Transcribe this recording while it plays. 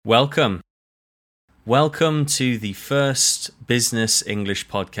Welcome. Welcome to the first Business English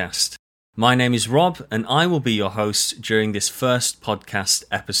podcast. My name is Rob and I will be your host during this first podcast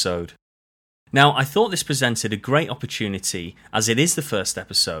episode. Now, I thought this presented a great opportunity, as it is the first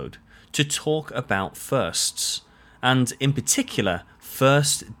episode, to talk about firsts, and in particular,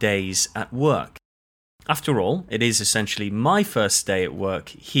 first days at work. After all, it is essentially my first day at work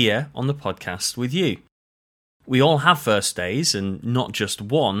here on the podcast with you. We all have first days, and not just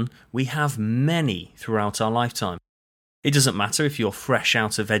one, we have many throughout our lifetime. It doesn't matter if you're fresh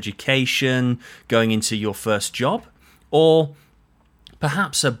out of education, going into your first job, or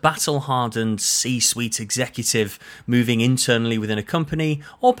perhaps a battle-hardened C-suite executive moving internally within a company,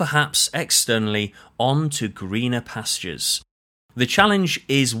 or perhaps externally on to greener pastures. The challenge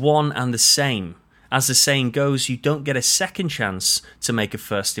is one and the same. As the saying goes, you don't get a second chance to make a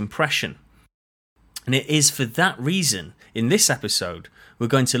first impression. And it is for that reason, in this episode, we're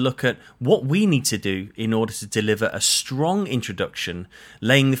going to look at what we need to do in order to deliver a strong introduction,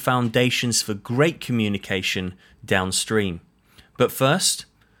 laying the foundations for great communication downstream. But first,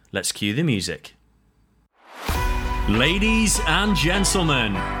 let's cue the music. Ladies and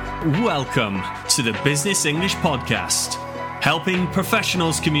gentlemen, welcome to the Business English Podcast, helping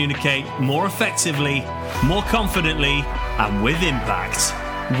professionals communicate more effectively, more confidently, and with impact.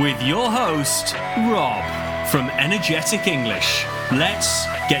 With your host, Rob, from Energetic English. Let's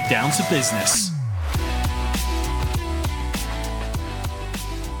get down to business.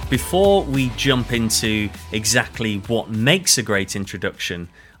 Before we jump into exactly what makes a great introduction,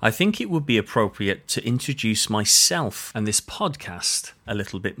 I think it would be appropriate to introduce myself and this podcast a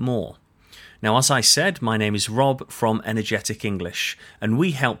little bit more. Now, as I said, my name is Rob from Energetic English, and we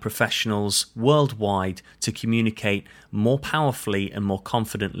help professionals worldwide to communicate more powerfully and more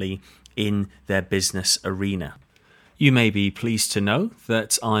confidently in their business arena. You may be pleased to know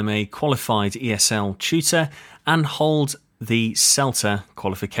that I'm a qualified ESL tutor and hold the CELTA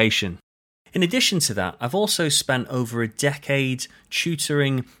qualification. In addition to that, I've also spent over a decade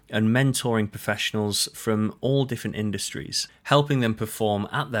tutoring and mentoring professionals from all different industries, helping them perform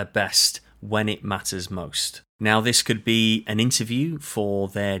at their best when it matters most. Now, this could be an interview for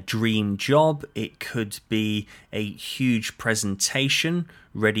their dream job. It could be a huge presentation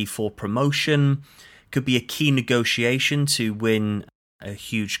ready for promotion. It could be a key negotiation to win a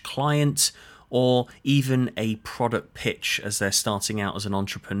huge client, or even a product pitch as they're starting out as an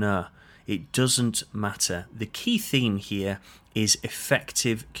entrepreneur. It doesn't matter. The key theme here is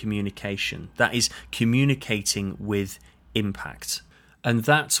effective communication. That is communicating with impact. And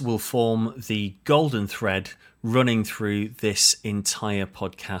that will form the golden thread running through this entire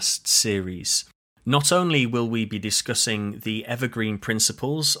podcast series. Not only will we be discussing the evergreen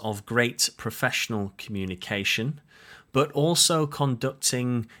principles of great professional communication, but also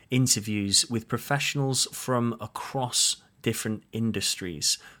conducting interviews with professionals from across different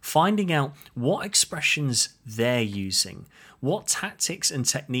industries, finding out what expressions they're using, what tactics and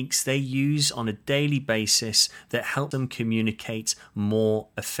techniques they use on a daily basis that help them communicate more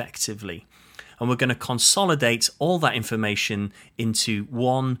effectively. And we're going to consolidate all that information into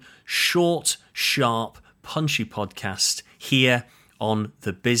one short, sharp, punchy podcast here on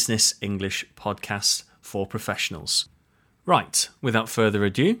the Business English Podcast for Professionals. Right, without further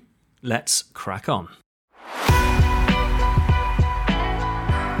ado, let's crack on.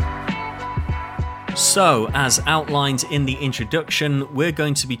 So, as outlined in the introduction, we're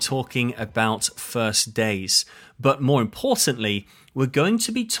going to be talking about first days. But more importantly, we're going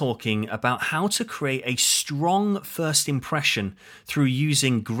to be talking about how to create a strong first impression through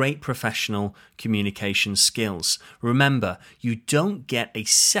using great professional communication skills. Remember, you don't get a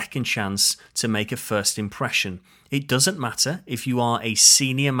second chance to make a first impression. It doesn't matter if you are a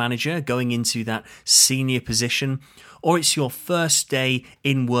senior manager going into that senior position, or it's your first day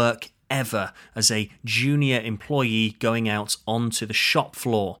in work ever as a junior employee going out onto the shop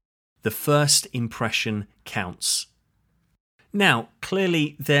floor. The first impression counts. Now,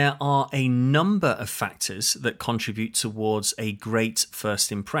 clearly there are a number of factors that contribute towards a great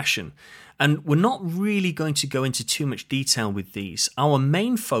first impression, and we're not really going to go into too much detail with these. Our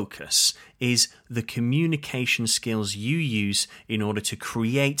main focus is the communication skills you use in order to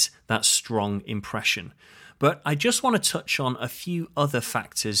create that strong impression. But I just want to touch on a few other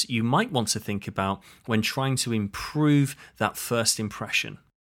factors you might want to think about when trying to improve that first impression.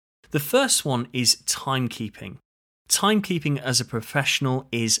 The first one is timekeeping. Timekeeping as a professional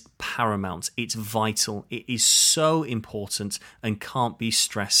is paramount. It's vital. It is so important and can't be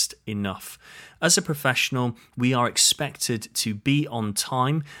stressed enough. As a professional, we are expected to be on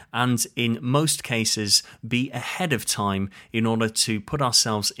time and in most cases be ahead of time in order to put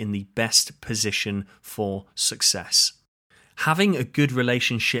ourselves in the best position for success. Having a good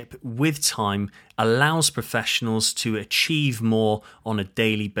relationship with time allows professionals to achieve more on a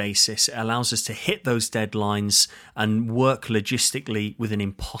daily basis. It allows us to hit those deadlines and work logistically with an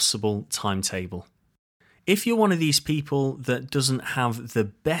impossible timetable. If you're one of these people that doesn't have the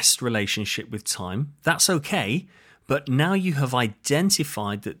best relationship with time, that's okay, but now you have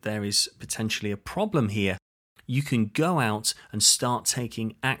identified that there is potentially a problem here, you can go out and start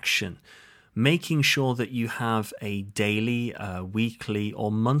taking action, making sure that you have a daily, weekly, or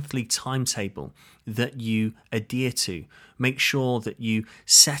monthly timetable that you adhere to. Make sure that you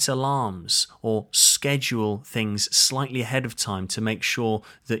set alarms or schedule things slightly ahead of time to make sure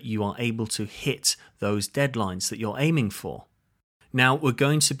that you are able to hit those deadlines that you're aiming for. Now, we're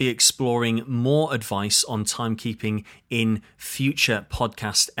going to be exploring more advice on timekeeping in future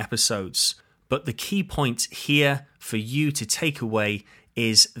podcast episodes. But the key point here for you to take away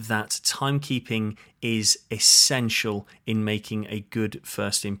is that timekeeping is essential in making a good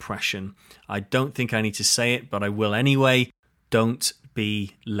first impression. I don't think I need to say it, but I will anyway. Don't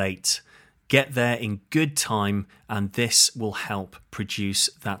be late. Get there in good time, and this will help produce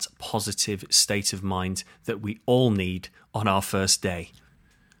that positive state of mind that we all need on our first day.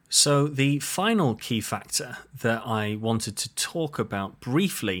 So the final key factor that I wanted to talk about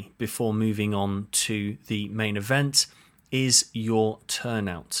briefly before moving on to the main event is your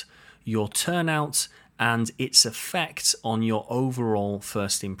turnout. Your turnout and its effect on your overall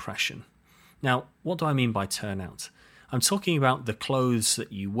first impression. Now, what do I mean by turnout? I'm talking about the clothes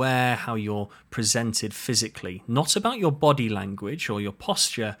that you wear, how you're presented physically, not about your body language or your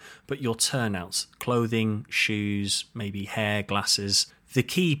posture, but your turnout, clothing, shoes, maybe hair, glasses. The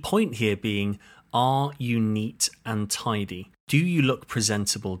key point here being, are you neat and tidy? Do you look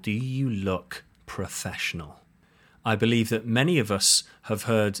presentable? Do you look professional? I believe that many of us have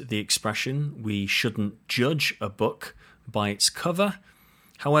heard the expression, we shouldn't judge a book by its cover.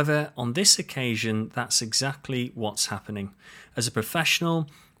 However, on this occasion, that's exactly what's happening. As a professional,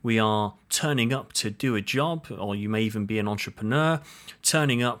 we are turning up to do a job, or you may even be an entrepreneur,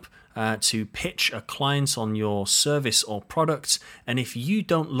 turning up to pitch a client on your service or product. And if you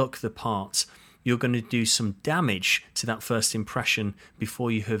don't look the part, you're going to do some damage to that first impression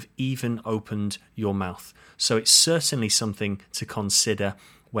before you have even opened your mouth. So it's certainly something to consider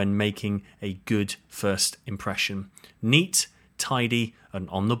when making a good first impression. Neat, tidy, and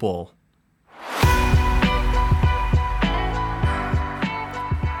on the ball.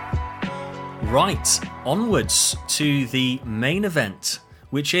 Right, onwards to the main event,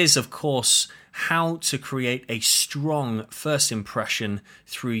 which is, of course, how to create a strong first impression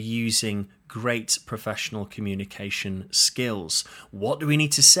through using great professional communication skills. What do we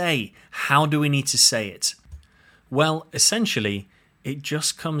need to say? How do we need to say it? Well, essentially, it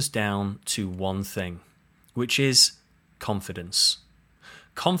just comes down to one thing, which is confidence.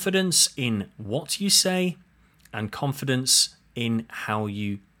 Confidence in what you say and confidence in how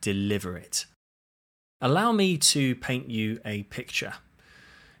you deliver it. Allow me to paint you a picture.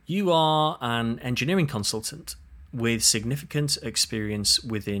 You are an engineering consultant with significant experience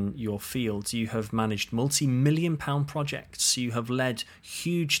within your field. You have managed multi-million-pound projects. You have led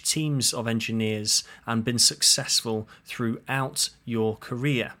huge teams of engineers and been successful throughout your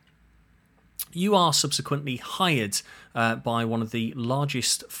career. You are subsequently hired by one of the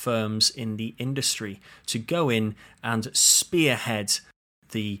largest firms in the industry to go in and spearhead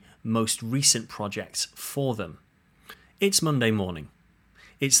the most recent project for them. It's Monday morning.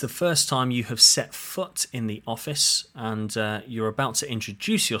 It's the first time you have set foot in the office and you're about to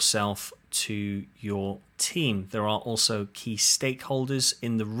introduce yourself to your team. There are also key stakeholders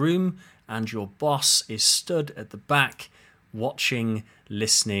in the room and your boss is stood at the back watching,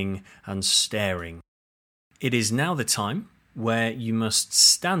 listening and staring. It is now the time where you must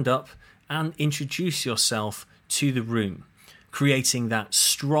stand up and introduce yourself to the room, creating that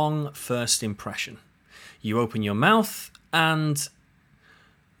strong first impression. You open your mouth and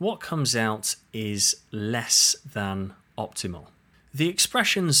what comes out is less than optimal. The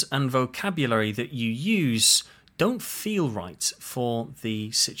expressions and vocabulary that you use don't feel right for the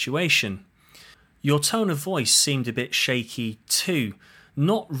situation. Your tone of voice seemed a bit shaky too,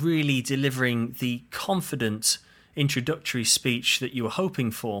 not really delivering the confident introductory speech that you were hoping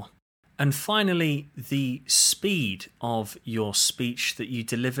for. And finally, the speed of your speech that you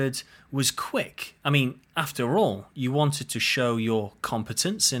delivered was quick. I mean, after all, you wanted to show your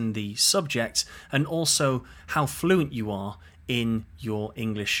competence in the subject and also how fluent you are in your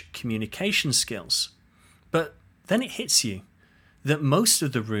English communication skills. But then it hits you that most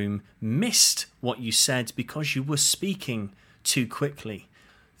of the room missed what you said because you were speaking too quickly.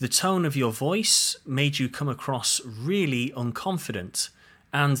 The tone of your voice made you come across really unconfident,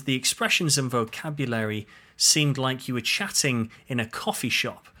 and the expressions and vocabulary seemed like you were chatting in a coffee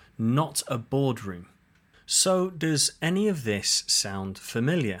shop, not a boardroom. So, does any of this sound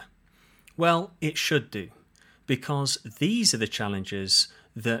familiar? Well, it should do, because these are the challenges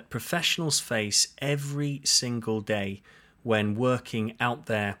that professionals face every single day when working out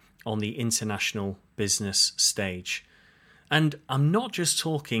there on the international business stage. And I'm not just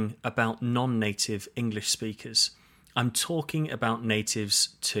talking about non-native English speakers. I'm talking about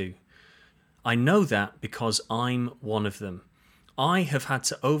natives too. I know that because I'm one of them. I have had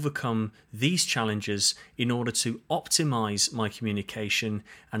to overcome these challenges in order to optimize my communication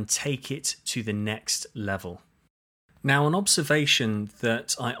and take it to the next level. Now, an observation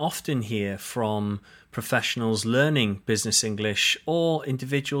that I often hear from professionals learning business English or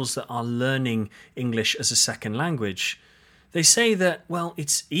individuals that are learning English as a second language, they say that, well,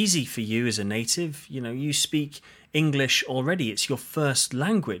 it's easy for you as a native. You speak English already. It's your first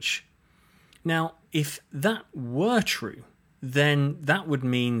language. Now, if that were true, then that would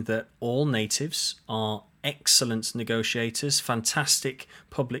mean that all natives are excellent negotiators, fantastic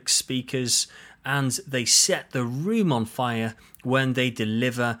public speakers, and they set the room on fire when they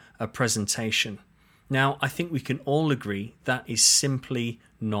deliver a presentation. Now, I think we can all agree that is simply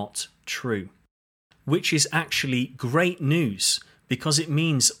not true, which is actually great news because it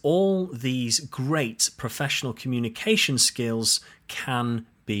means all these great professional communication skills can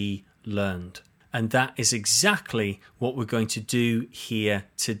be learned. And that is exactly what we're going to do here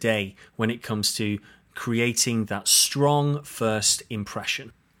today when it comes to creating that strong first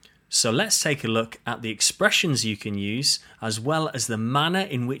impression. So let's take a look at the expressions you can use as well as the manner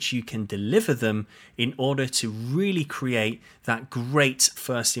in which you can deliver them in order to really create that great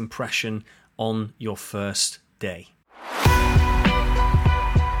first impression on your first day.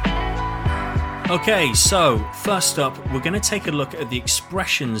 Okay, so first up, we're going to take a look at the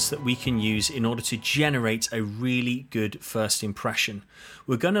expressions that we can use in order to generate a really good first impression.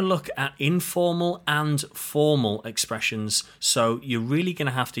 We're going to look at informal and formal expressions, so you're really going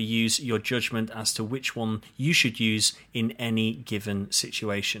to have to use your judgment as to which one you should use in any given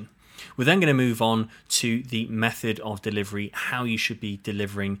situation. We're then going to move on to the method of delivery, how you should be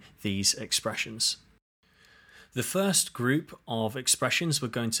delivering these expressions. The first group of expressions we're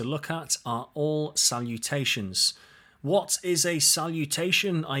going to look at are all salutations. What is a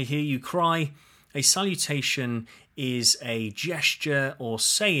salutation? I hear you cry. A salutation is a gesture or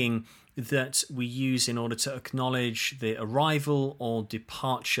saying that we use in order to acknowledge the arrival or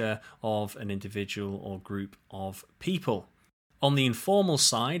departure of an individual or group of people. On the informal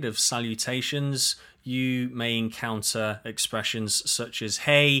side of salutations, you may encounter expressions such as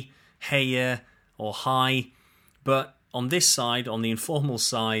hey, heya, or hi. But on this side, on the informal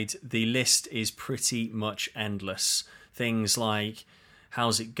side, the list is pretty much endless. Things like,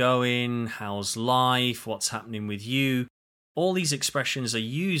 how's it going? How's life? What's happening with you? All these expressions are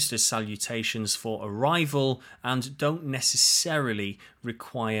used as salutations for arrival and don't necessarily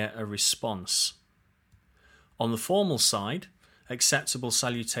require a response. On the formal side, acceptable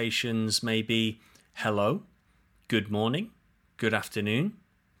salutations may be hello, good morning, good afternoon,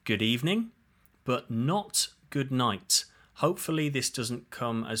 good evening, but not good night. Hopefully this doesn't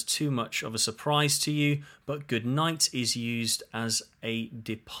come as too much of a surprise to you, but good night is used as a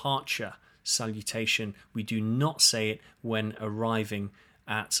departure salutation. We do not say it when arriving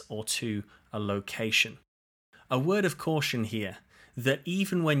at or to a location. A word of caution here, that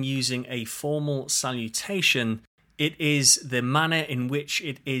even when using a formal salutation, it is the manner in which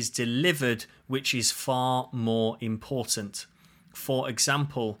it is delivered which is far more important. For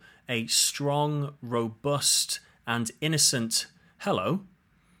example, a strong, robust, and innocent hello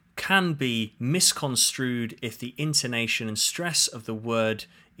can be misconstrued if the intonation and stress of the word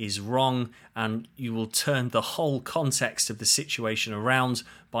is wrong, and you will turn the whole context of the situation around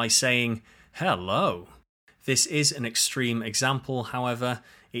by saying hello. This is an extreme example, however,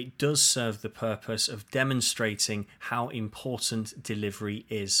 it does serve the purpose of demonstrating how important delivery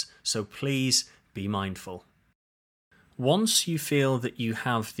is, so please be mindful. Once you feel that you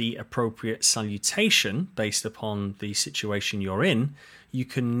have the appropriate salutation based upon the situation you're in, you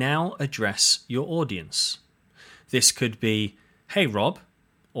can now address your audience. This could be, hey Rob,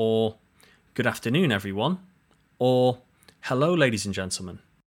 or good afternoon, everyone, or hello, ladies and gentlemen.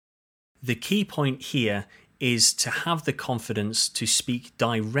 The key point here is to have the confidence to speak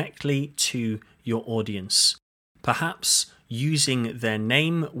directly to your audience, perhaps using their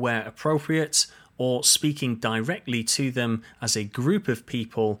name where appropriate or speaking directly to them as a group of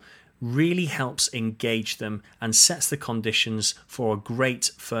people really helps engage them and sets the conditions for a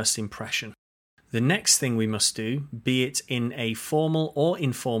great first impression. The next thing we must do, be it in a formal or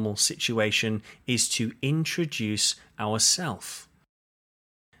informal situation, is to introduce ourselves.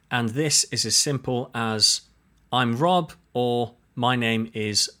 And this is as simple as, I'm Rob, or my name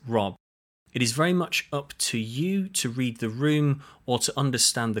is Rob. It is very much up to you to read the room or to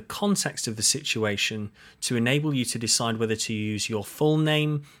understand the context of the situation to enable you to decide whether to use your full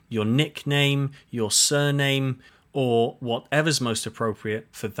name, your nickname, your surname, or whatever's most appropriate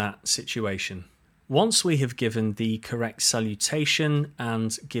for that situation. Once we have given the correct salutation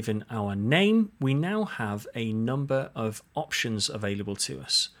and given our name, we now have a number of options available to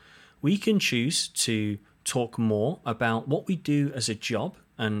us. We can choose to talk more about what we do as a job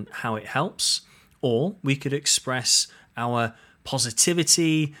and how it helps, or we could express our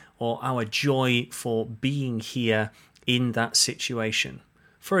positivity or our joy for being here in that situation.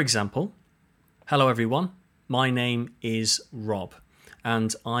 For example, hello everyone, my name is Rob,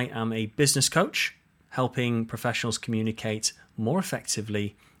 and I am a business coach helping professionals communicate more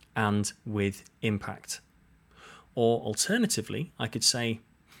effectively and with impact. Or alternatively, I could say,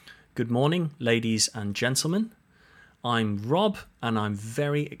 good morning, ladies and gentlemen. I'm Rob, and I'm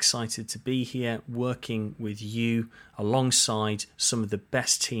very excited to be here working with you alongside some of the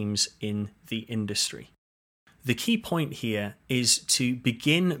best teams in the industry. The key point here is to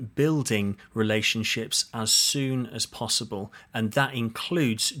begin building relationships as soon as possible, and that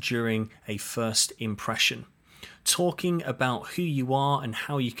includes during a first impression. Talking about who you are and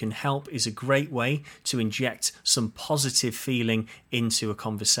how you can help is a great way to inject some positive feeling into a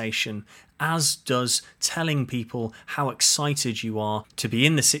conversation, as does telling people how excited you are to be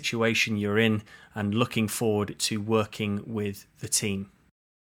in the situation you're in and looking forward to working with the team.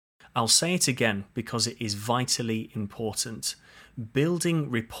 I'll say it again because it is vitally important. Building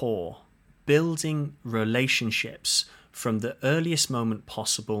rapport, building relationships from the earliest moment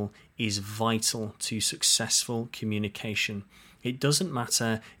possible is vital to successful communication. It doesn't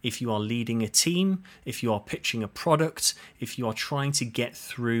matter if you are leading a team, if you are pitching a product, if you are trying to get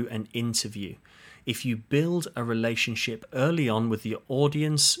through an interview. If you build a relationship early on with your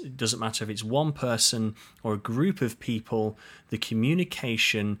audience, it doesn't matter if it's one person or a group of people, the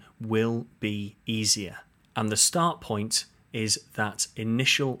communication will be easier. And the start point is that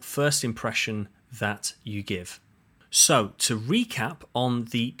initial first impression that you give. So, to recap on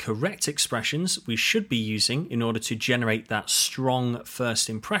the correct expressions we should be using in order to generate that strong first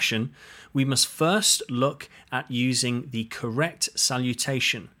impression, we must first look at using the correct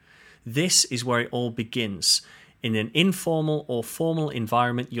salutation. This is where it all begins. In an informal or formal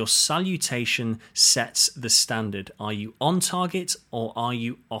environment, your salutation sets the standard. Are you on target or are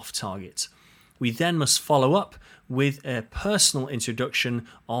you off target? We then must follow up with a personal introduction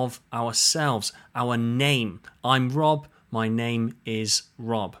of ourselves, our name. I'm Rob, my name is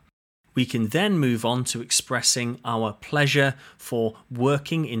Rob. We can then move on to expressing our pleasure for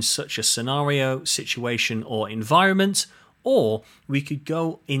working in such a scenario, situation, or environment, or we could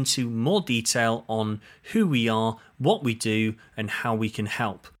go into more detail on who we are, what we do, and how we can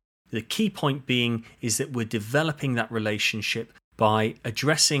help. The key point being is that we're developing that relationship by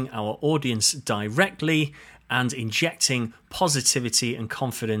addressing our audience directly and injecting positivity and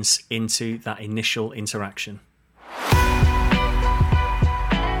confidence into that initial interaction.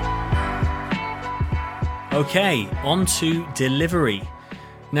 Okay, on to delivery.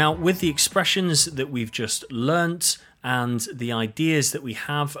 Now, with the expressions that we've just learnt and the ideas that we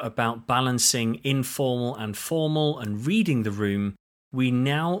have about balancing informal and formal and reading the room, we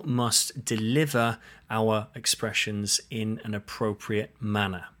now must deliver our expressions in an appropriate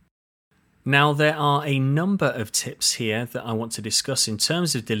manner. Now, there are a number of tips here that I want to discuss in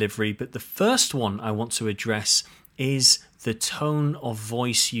terms of delivery, but the first one I want to address is the tone of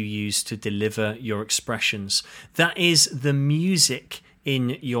voice you use to deliver your expressions. That is the music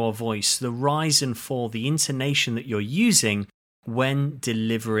in your voice, the rise and fall, the intonation that you're using when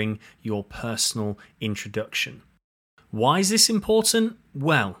delivering your personal introduction. Why is this important?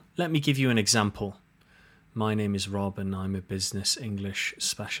 Well, let me give you an example. My name is Rob and I'm a business English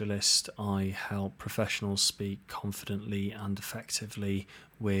specialist. I help professionals speak confidently and effectively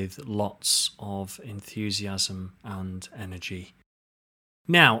with lots of enthusiasm and energy.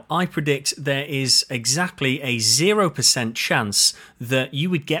 Now, I predict there is exactly a 0% chance that you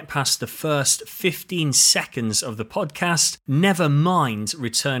would get past the first 15 seconds of the podcast, never mind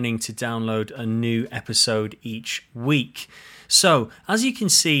returning to download a new episode each week. So, as you can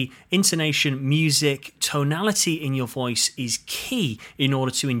see, intonation, music, tonality in your voice is key in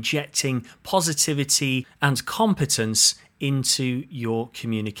order to injecting positivity and competence into your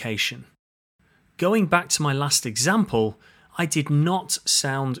communication. Going back to my last example, I did not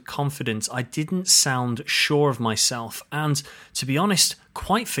sound confident. I didn't sound sure of myself, and to be honest,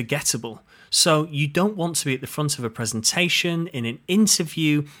 quite forgettable. So you don't want to be at the front of a presentation, in an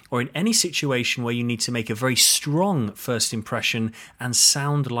interview, or in any situation where you need to make a very strong first impression and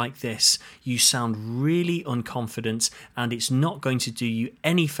sound like this. You sound really unconfident, and it's not going to do you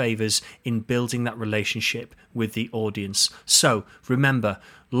any favors in building that relationship with the audience. So remember,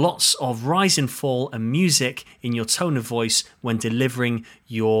 lots of rise and fall and music in your tone of voice when delivering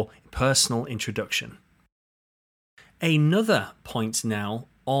your personal introduction. Another point now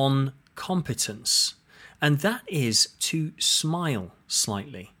on competence, and that is to smile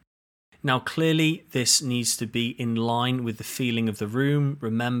slightly. Now, clearly, this needs to be in line with the feeling of the room.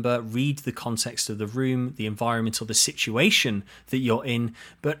 Remember, read the context of the room, the environment, or the situation that you're in,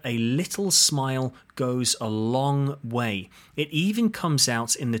 but a little smile goes a long way. It even comes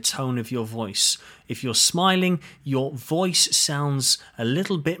out in the tone of your voice. If you're smiling, your voice sounds a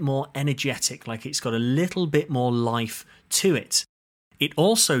little bit more energetic, like it's got a little bit more life to it. It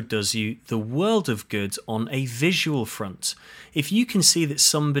also does you the world of good on a visual front. If you can see that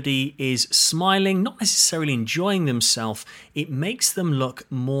somebody is smiling, not necessarily enjoying themselves, it makes them look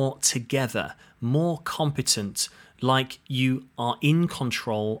more together, more competent, like you are in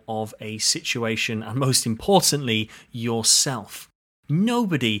control of a situation and, most importantly, yourself.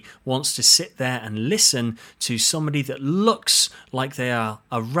 Nobody wants to sit there and listen to somebody that looks like they are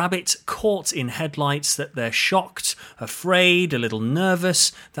a rabbit caught in headlights, that they're shocked, afraid, a little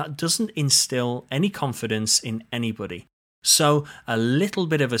nervous. That doesn't instill any confidence in anybody. So a little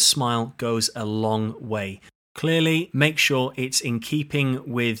bit of a smile goes a long way. Clearly, make sure it's in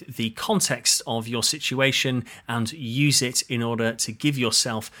keeping with the context of your situation and use it in order to give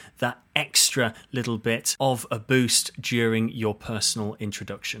yourself that extra little bit of a boost during your personal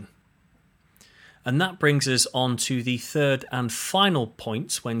introduction. And that brings us on to the third and final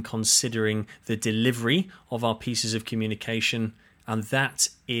point when considering the delivery of our pieces of communication, and that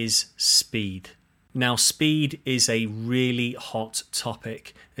is speed. Now, speed is a really hot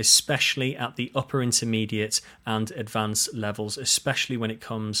topic, especially at the upper intermediate and advanced levels, especially when it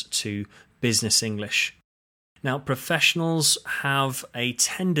comes to business English. Now, professionals have a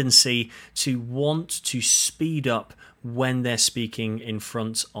tendency to want to speed up when they're speaking in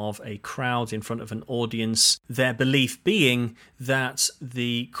front of a crowd, in front of an audience. Their belief being that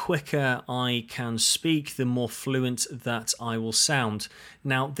the quicker I can speak, the more fluent that I will sound.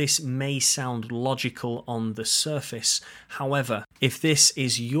 Now, this may sound logical on the surface. However, if this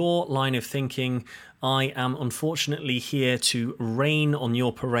is your line of thinking, I am unfortunately here to rain on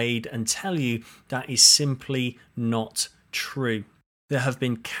your parade and tell you that is simply not true. There have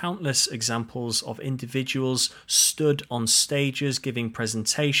been countless examples of individuals stood on stages giving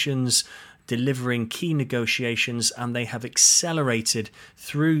presentations, delivering key negotiations, and they have accelerated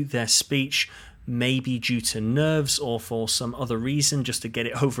through their speech, maybe due to nerves or for some other reason, just to get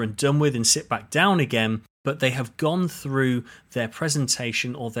it over and done with and sit back down again. But they have gone through their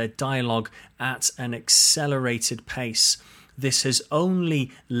presentation or their dialogue at an accelerated pace. This has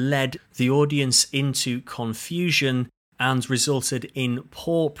only led the audience into confusion and resulted in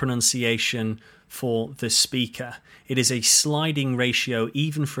poor pronunciation for the speaker. It is a sliding ratio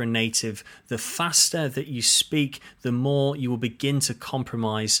even for a native. The faster that you speak, the more you will begin to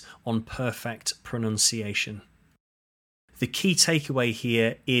compromise on perfect pronunciation. The key takeaway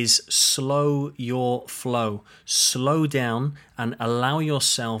here is slow your flow. Slow down and allow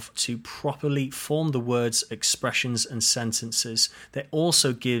yourself to properly form the words, expressions, and sentences. That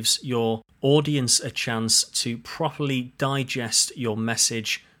also gives your audience a chance to properly digest your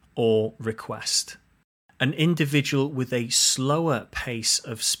message or request. An individual with a slower pace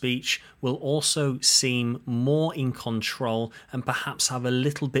of speech will also seem more in control and perhaps have a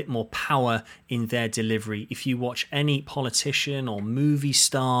little bit more power in their delivery. If you watch any politician or movie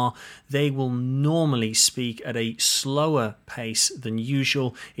star, they will normally speak at a slower pace than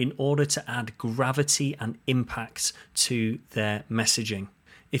usual in order to add gravity and impact to their messaging.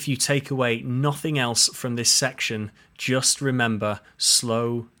 If you take away nothing else from this section, just remember,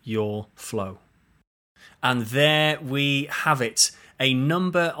 slow your flow. And there we have it. a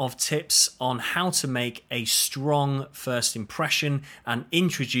number of tips on how to make a strong first impression and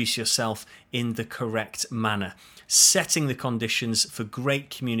introduce yourself in the correct manner, setting the conditions for great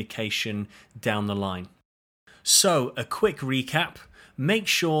communication down the line. So, a quick recap. Make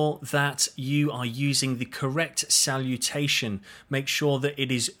sure that you are using the correct salutation. Make sure that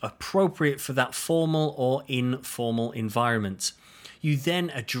it is appropriate for that formal or informal environment. You then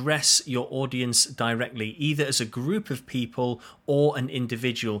address your audience directly, either as a group of people or an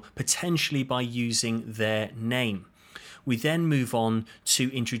individual, potentially by using their name. We then move on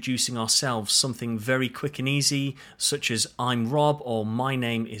to introducing ourselves, something very quick and easy, such as I'm Rob or my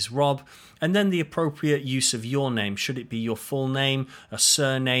name is Rob, and then the appropriate use of your name. Should it be your full name, a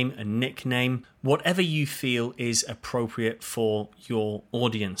surname, a nickname, whatever you feel is appropriate for your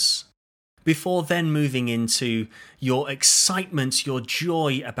audience. Before then moving into your excitement, your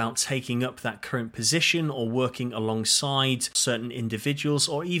joy about taking up that current position or working alongside certain individuals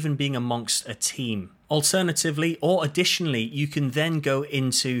or even being amongst a team. Alternatively, or additionally, you can then go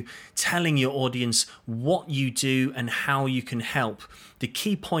into telling your audience what you do and how you can help. The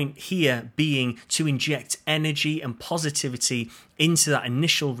key point here being to inject energy and positivity into that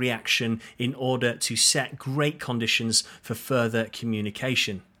initial reaction in order to set great conditions for further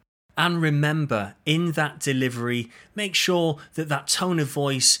communication. And remember, in that delivery, make sure that that tone of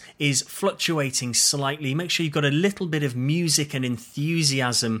voice is fluctuating slightly. Make sure you've got a little bit of music and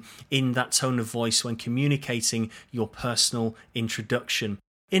enthusiasm in that tone of voice when communicating your personal introduction.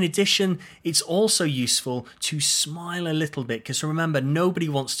 In addition, it's also useful to smile a little bit, because remember, nobody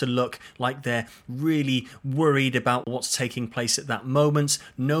wants to look like they're really worried about what's taking place at that moment.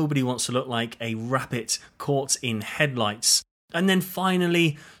 Nobody wants to look like a rabbit caught in headlights. And then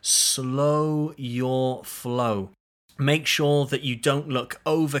finally, slow your flow. Make sure that you don't look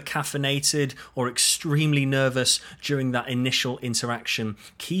over-caffeinated or extremely nervous during that initial interaction.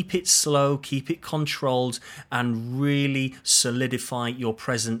 Keep it slow, keep it controlled, and really solidify your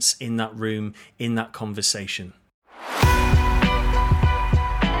presence in that room, in that conversation.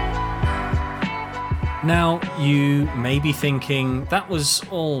 Now, you may be thinking, that was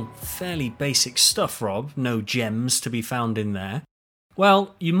all fairly basic stuff, Rob, no gems to be found in there.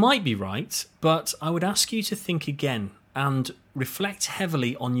 Well, you might be right, but I would ask you to think again and reflect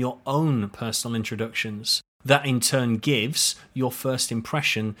heavily on your own personal introductions. That in turn gives your first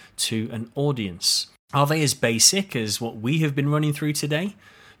impression to an audience. Are they as basic as what we have been running through today?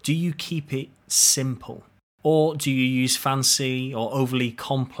 Do you keep it simple? Or do you use fancy or overly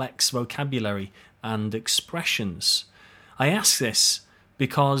complex vocabulary and expressions? I ask this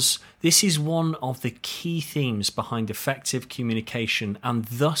because this is one of the key themes behind effective communication and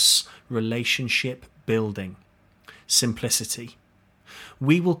thus relationship building. Simplicity.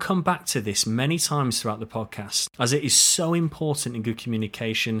 We will come back to this many times throughout the podcast, as it is so important in good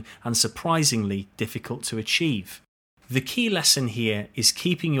communication and surprisingly difficult to achieve. The key lesson here is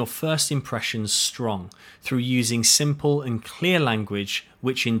keeping your first impressions strong through using simple and clear language,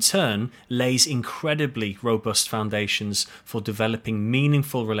 which in turn lays incredibly robust foundations for developing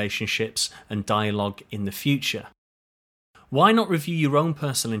meaningful relationships and dialogue in the future. Why not review your own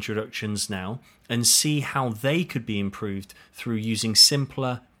personal introductions now and see how they could be improved through using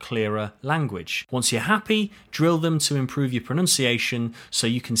simpler, clearer language? Once you're happy, drill them to improve your pronunciation so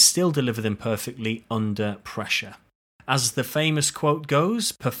you can still deliver them perfectly under pressure. As the famous quote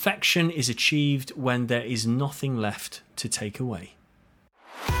goes, perfection is achieved when there is nothing left to take away.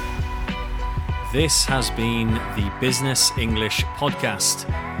 This has been the Business English Podcast.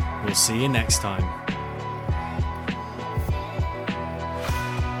 We'll see you next time.